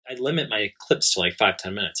I limit my clips to like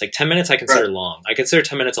 5-10 minutes. Like 10 minutes I consider long. I consider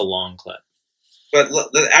 10 minutes a long clip. But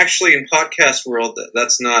actually in podcast world,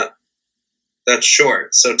 that's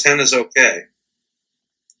short. So 10 is okay.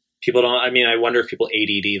 People don't, I mean, I wonder if people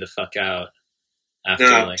ADD the fuck out after.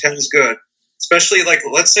 No, like 10 is good. Especially like,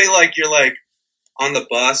 let's say like you're like on the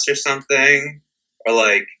bus or something, or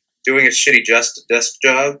like doing a shitty desk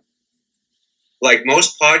job. Like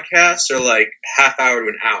most podcasts are like half hour to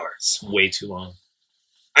an hour. It's way too long.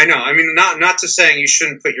 I know. I mean, not to saying you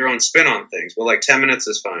shouldn't put your own spin on things, but like 10 minutes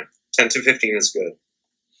is fine. 10 to 15 is good.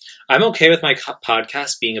 I'm okay with my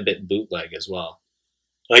podcast being a bit bootleg as well.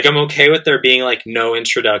 Like I'm okay with there being like no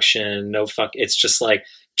introduction, no fuck. It's just like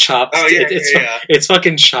chopped. Oh yeah, it's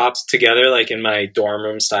fucking chopped together like in my dorm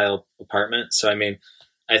room style apartment. So I mean,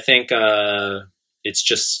 I think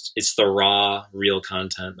it's the raw, real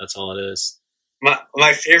content. That's all it is.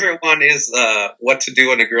 My favorite one is what to do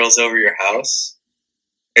when a girl's over your house.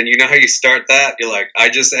 And you know how you start that? You're like, I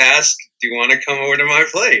just asked, do you want to come over to my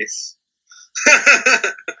place?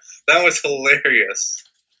 That was hilarious.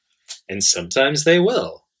 And sometimes they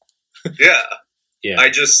will. Yeah. Yeah. I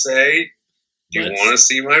just say, do you want to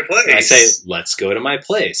see my place? I say, let's go to my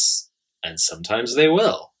place. And sometimes they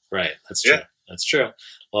will. Right. That's true. Yeah. That's true.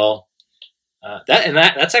 Well,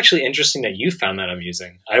 that's actually interesting that you found that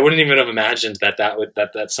amusing. I wouldn't even have imagined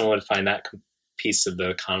that someone would find that piece of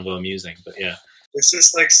the convo amusing. But yeah. It's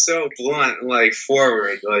just like so blunt, like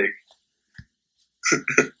forward, like.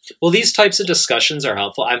 Well, these types of discussions are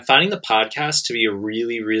helpful. I'm finding the podcast to be a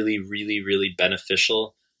really, really, really, really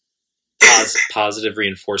beneficial positive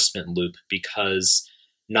reinforcement loop, because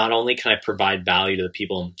not only can I provide value to the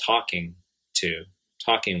people I'm talking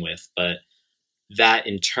with, but that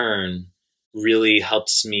in turn really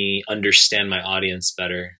helps me understand my audience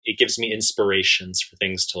better. It gives me inspirations for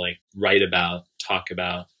things to like write about, talk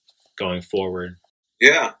about going forward.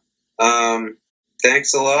 Yeah.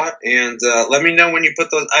 Thanks a lot. And let me know when you put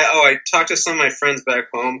those. I talked to some of my friends back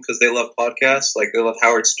home because they love podcasts. Like they love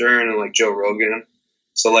Howard Stern and like Joe Rogan.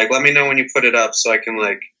 So like, let me know when you put it up so I can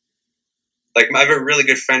like I have a really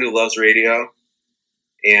good friend who loves radio.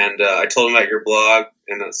 And I told him about your blog.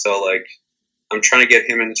 And so like, I'm trying to get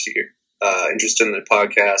him into interested in the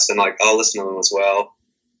podcast, and like, I'll listen to them as well.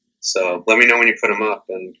 So let me know when you put them up,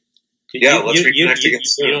 and let's reconnect again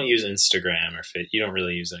soon. You don't use Instagram or you don't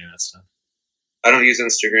really use any of that stuff. I don't use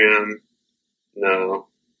Instagram. No.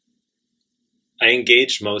 I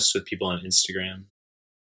engage most with people on Instagram.